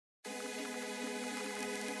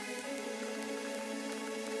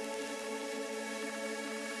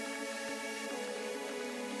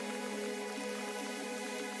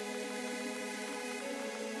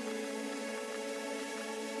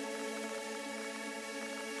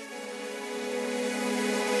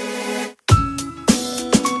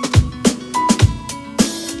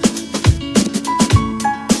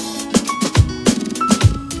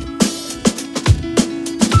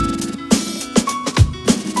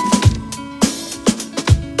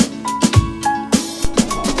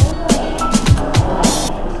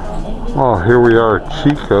Well, here we are at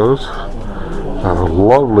Chico's, a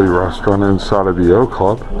lovely restaurant inside of the O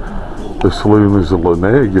Club. As soon as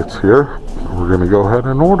Linnea gets here, we're going to go ahead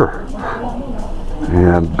and order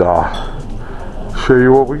and show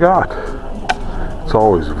you what we got. It's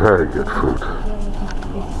always very good food.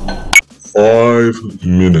 5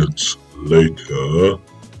 minutes later.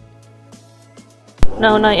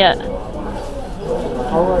 No, not yet.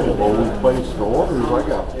 Alright, well, we placed the orders. I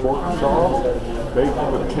got pork chop, baked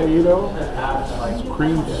potato,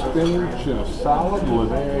 cream spinach, and a salad.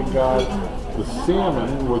 Linnea got the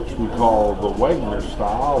salmon, which we call the Wagner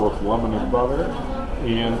style, with lemon and butter.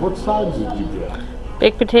 And what sides did you get?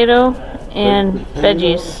 Baked potato and Baked potato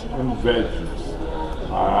veggies. And veggies.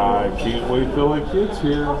 I can't wait till it gets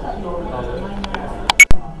here.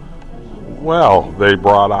 Well, they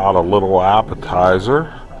brought out a little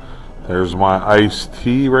appetizer. There's my iced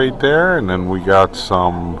tea right there, and then we got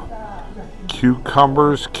some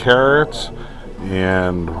cucumbers, carrots,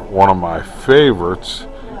 and one of my favorites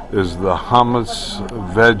is the hummus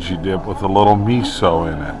veggie dip with a little miso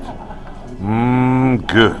in it.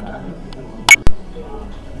 Good.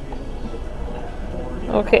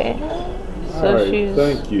 Okay. So All right, she's.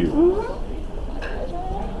 thank you.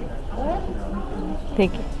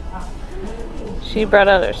 Thank you. She brought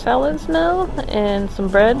out her salads now and some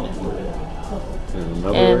bread. And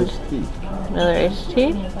another And iced tea. another iced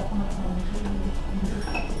tea.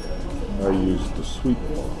 I used the sweet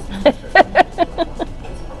one.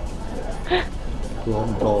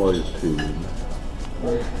 $12 tea.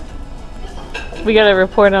 We gotta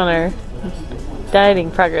report on our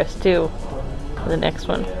dieting progress too. For the next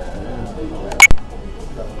one.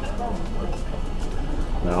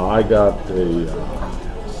 Now I got a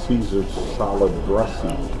Caesar salad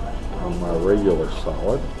dressing on my regular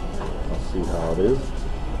salad. Let's see how it is.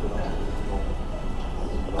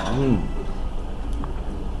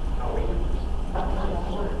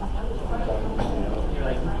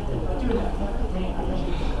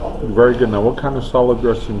 Very good. Now, what kind of salad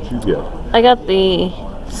dressing did you get? I got the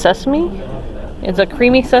sesame. It's a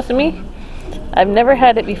creamy sesame. I've never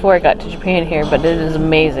had it before I got to Japan here, but it is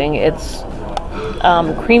amazing. It's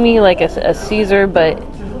creamy like a Caesar, but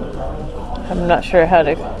I'm not sure how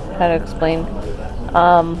to explain.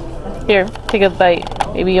 Here, take a bite.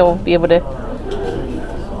 Maybe you'll be able to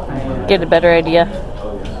get a better idea,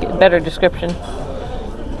 get a better description.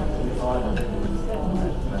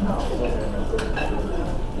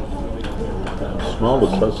 Smell the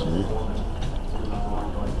sesame.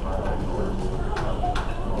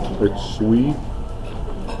 It's sweet.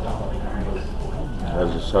 Has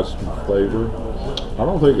a sesame flavor. I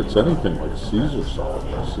don't think it's anything like Caesar salad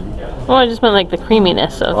dressing. Well, I just meant like the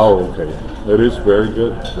creaminess of. Oh, okay. It is very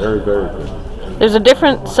good. Very, very good. There's a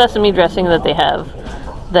different sesame dressing that they have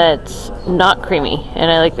that's not creamy,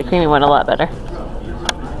 and I like the creamy one a lot better. I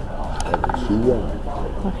can see why.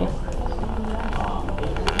 Okay.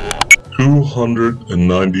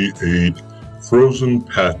 298 frozen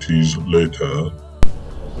patties later.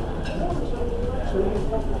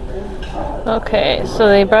 Okay, so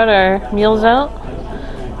they brought our meals out,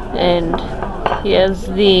 and he has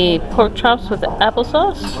the pork chops with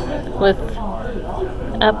applesauce, with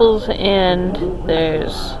apples, and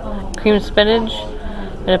there's cream spinach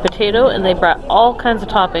and a potato, and they brought all kinds of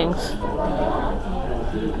toppings.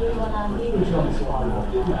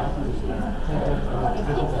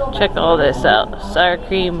 Check all this out: sour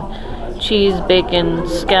cream, cheese, bacon,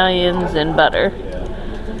 scallions, and butter.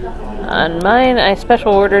 On mine, I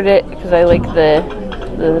special ordered it because I like the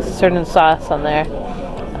certain sauce on there.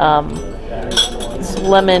 It's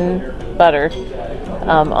lemon butter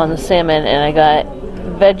on the salmon, and I got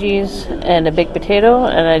veggies and a baked potato,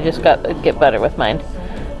 and I just get butter with mine.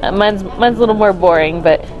 Mine's a little more boring,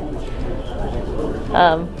 but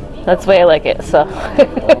that's the way I like it. So.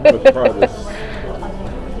 I'm gonna try this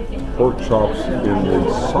pork chops in the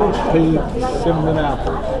sauteed cinnamon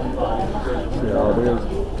apples. See how it is.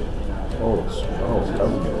 Oh, it smells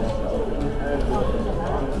heavenly.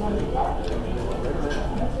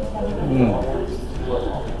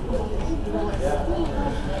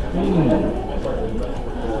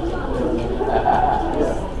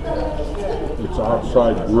 It's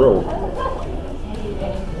outside grilled.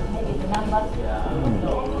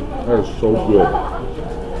 That is so good.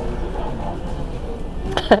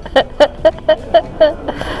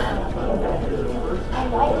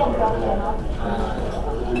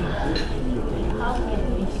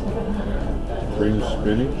 Cream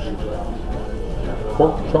spinach,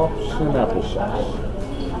 pork chops and applesauce.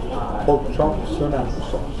 Pork chops and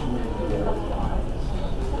applesauce.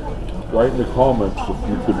 Write in the comments if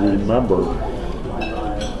you could remember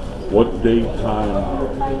What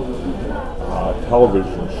daytime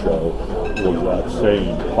television show was that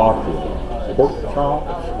saying popular? Pork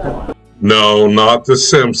chops? No, not The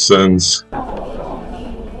Simpsons.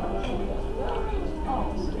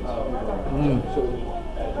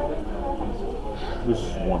 This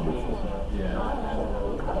is wonderful.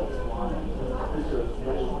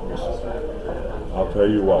 I'll tell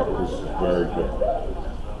you what, this is very good.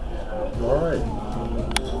 All right.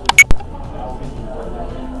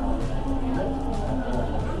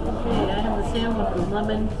 Okay, I have the salmon with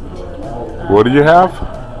lemon. What do you have?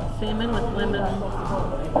 Salmon with lemon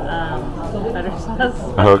butter sauce.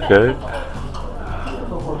 Okay.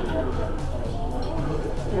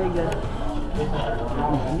 Very good. You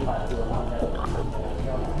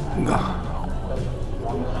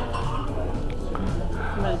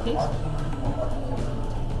want to taste?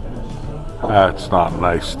 That's not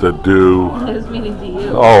nice to do. I was meaning to you.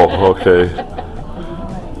 Oh, okay.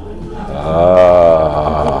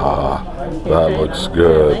 Ah, that looks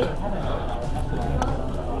good.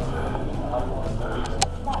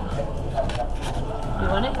 You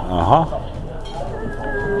want it? Uh-huh.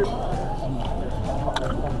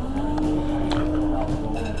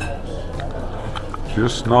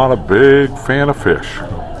 Just not a big fan of fish.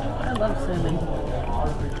 I love salmon.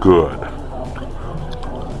 Good.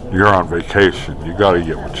 You're on vacation. You gotta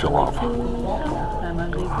get what you love. I'm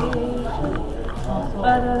on vacation.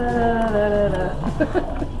 Ba-da-da-da-da-da.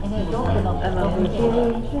 I'm on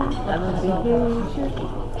vacation. I'm on vacation.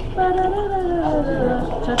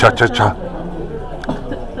 Ba-da-da-da-da-da. Cha-cha-cha.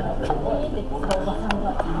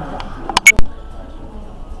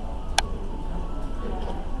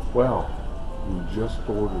 Well, we just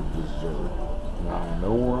ordered dessert. Now, I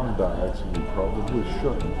know we're on diets and we probably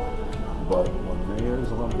shouldn't, but when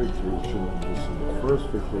Maya's on vacation, this is the first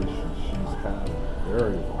vacation she's had in a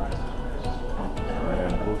very long time.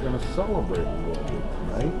 And we're going to celebrate a little bit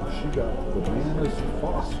tonight. She got bananas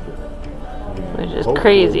Foster. Which is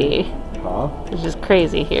crazy. Huh? It's just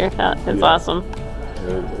crazy here. It's awesome.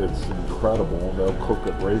 It's incredible. They'll cook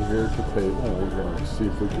it right here at the table, and we're going to see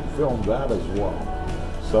if we can film that as well.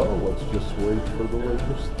 So let's just wait for the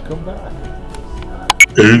waitress to come back.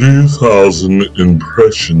 80,000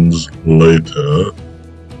 impressions later.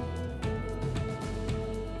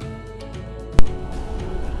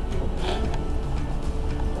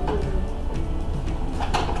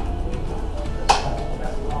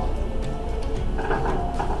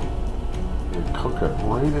 They cook it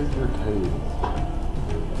right at your table.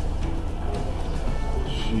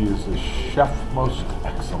 She is a chef most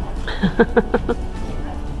excellent.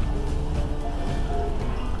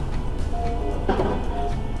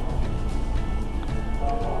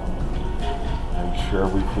 Make sure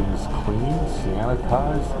everything's clean,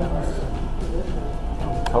 sanitized.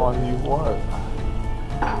 I'm telling you what,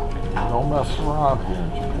 don't mess around here in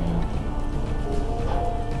Japan.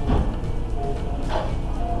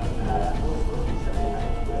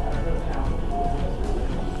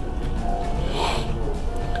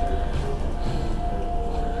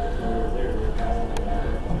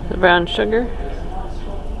 The brown sugar.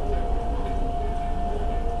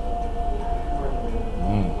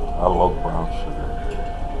 I love brown sugar.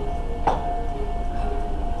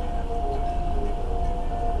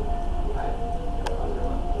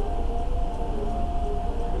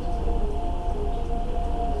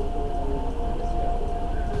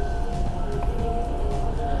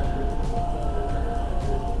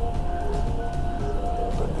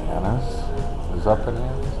 Bananas? Is that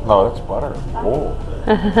bananas? No, that's butter. Oh.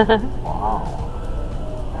 Wow.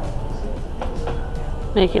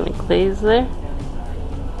 Making a glaze there.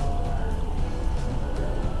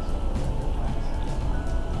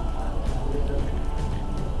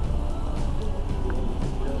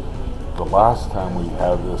 The last time we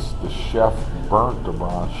had this, the chef burnt the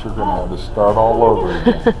brown sugar and had to start all over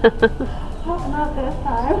again. Not this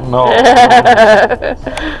time. No.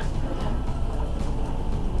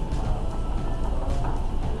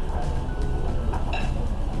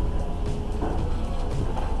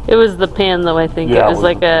 It was the pan though, I think. Yeah, it was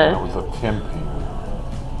like it was a tin pan.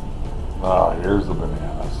 Ah, here's the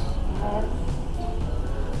bananas.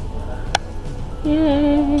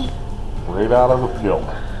 Yay. Right out of the peel.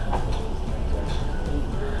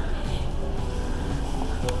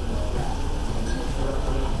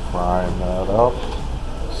 Frying that up,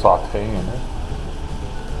 sauteing it,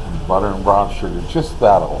 and butter and brown sugar. Just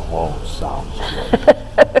that alone sounds good.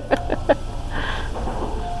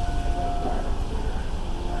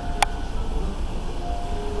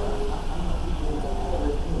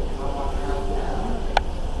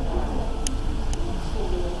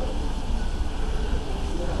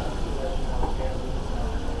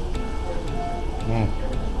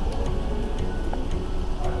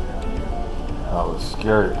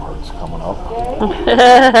 scary part's coming up.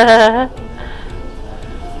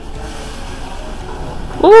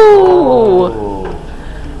 Ooh! Oh.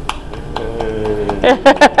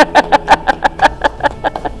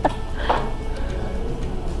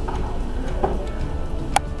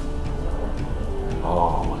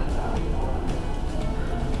 Oh, look at that.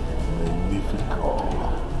 Magnifico.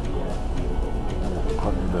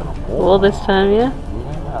 Put it in a bowl. Well, this time, yeah.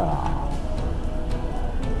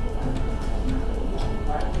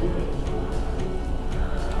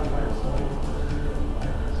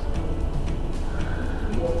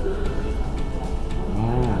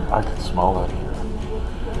 Yeah. I can smell that here.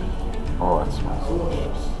 Oh, that smells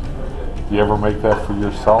delicious. Do you ever make that for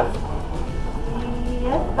yourself?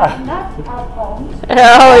 Yes, but not at home.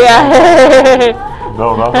 Oh, yeah.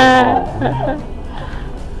 No, not at home.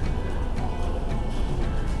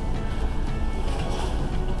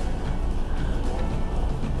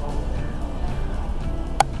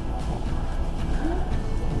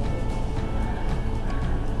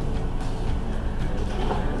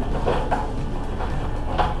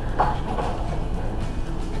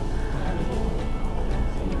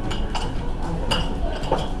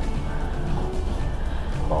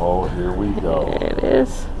 Oh, here we go. There it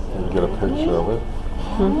is. Can you get a picture of it?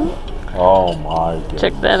 Mm-hmm. Oh my goodness.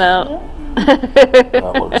 Check that out.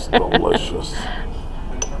 That looks delicious.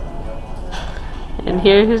 And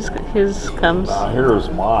here his comes. Now here's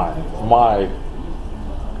my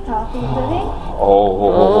Coffee pudding?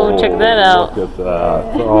 oh, check that out. Look at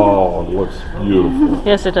that. Oh, it looks beautiful.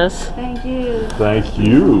 Yes, it does. Thank you. Thank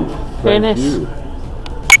you. Very Thank nice. you.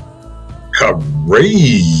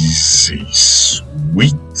 Crazy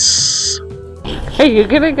sweets. Are you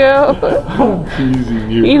gonna go? I'm teasing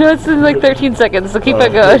you. You know it's in like 13 seconds, so keep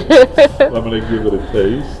it going. I'm gonna give it a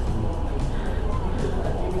taste.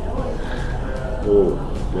 Oh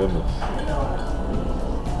my goodness.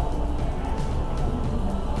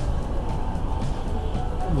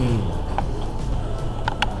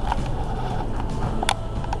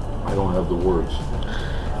 I don't have the words.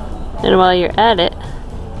 And while you're at it,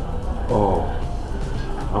 Oh,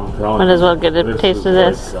 I'm telling might you. as well get a taste of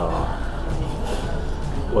this.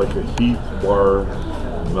 Like a Heath bar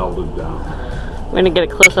melted down. I'm gonna get a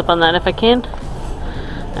close up on that if I can.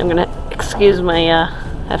 I'm gonna excuse my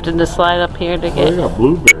have to just slide up here to Oh, they get. got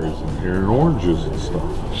blueberries in here and oranges and stuff.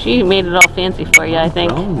 She made it all fancy for you, I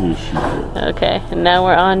think. I'm telling you she did. Okay, and now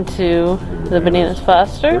we're on to the bananas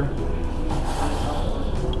Foster.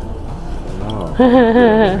 Oh,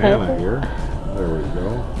 banana here. There we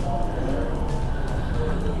go.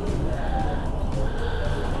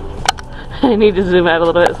 I need to zoom out a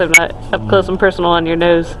little bit so I'm not up close and personal on your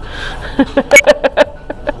nose.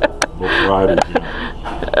 We'll try it again.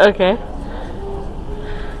 Okay.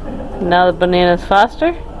 Now the bananas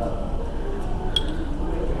Foster.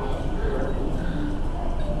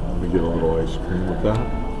 Let me get a little ice cream with that.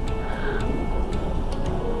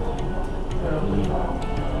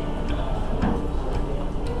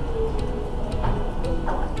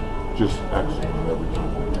 Just excellent every time.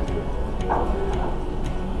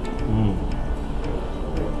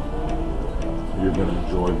 You're going to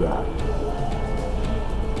enjoy that.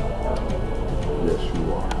 Yes, you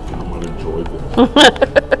are. I'm going to enjoy this.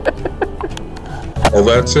 Well,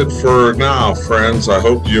 that's it for now, friends. I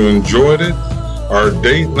hope you enjoyed it. Our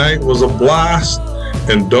date night was a blast.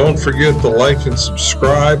 And don't forget to like and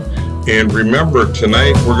subscribe. And remember,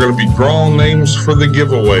 tonight we're going to be drawing names for the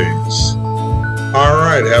giveaways. All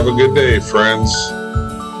right, have a good day, friends.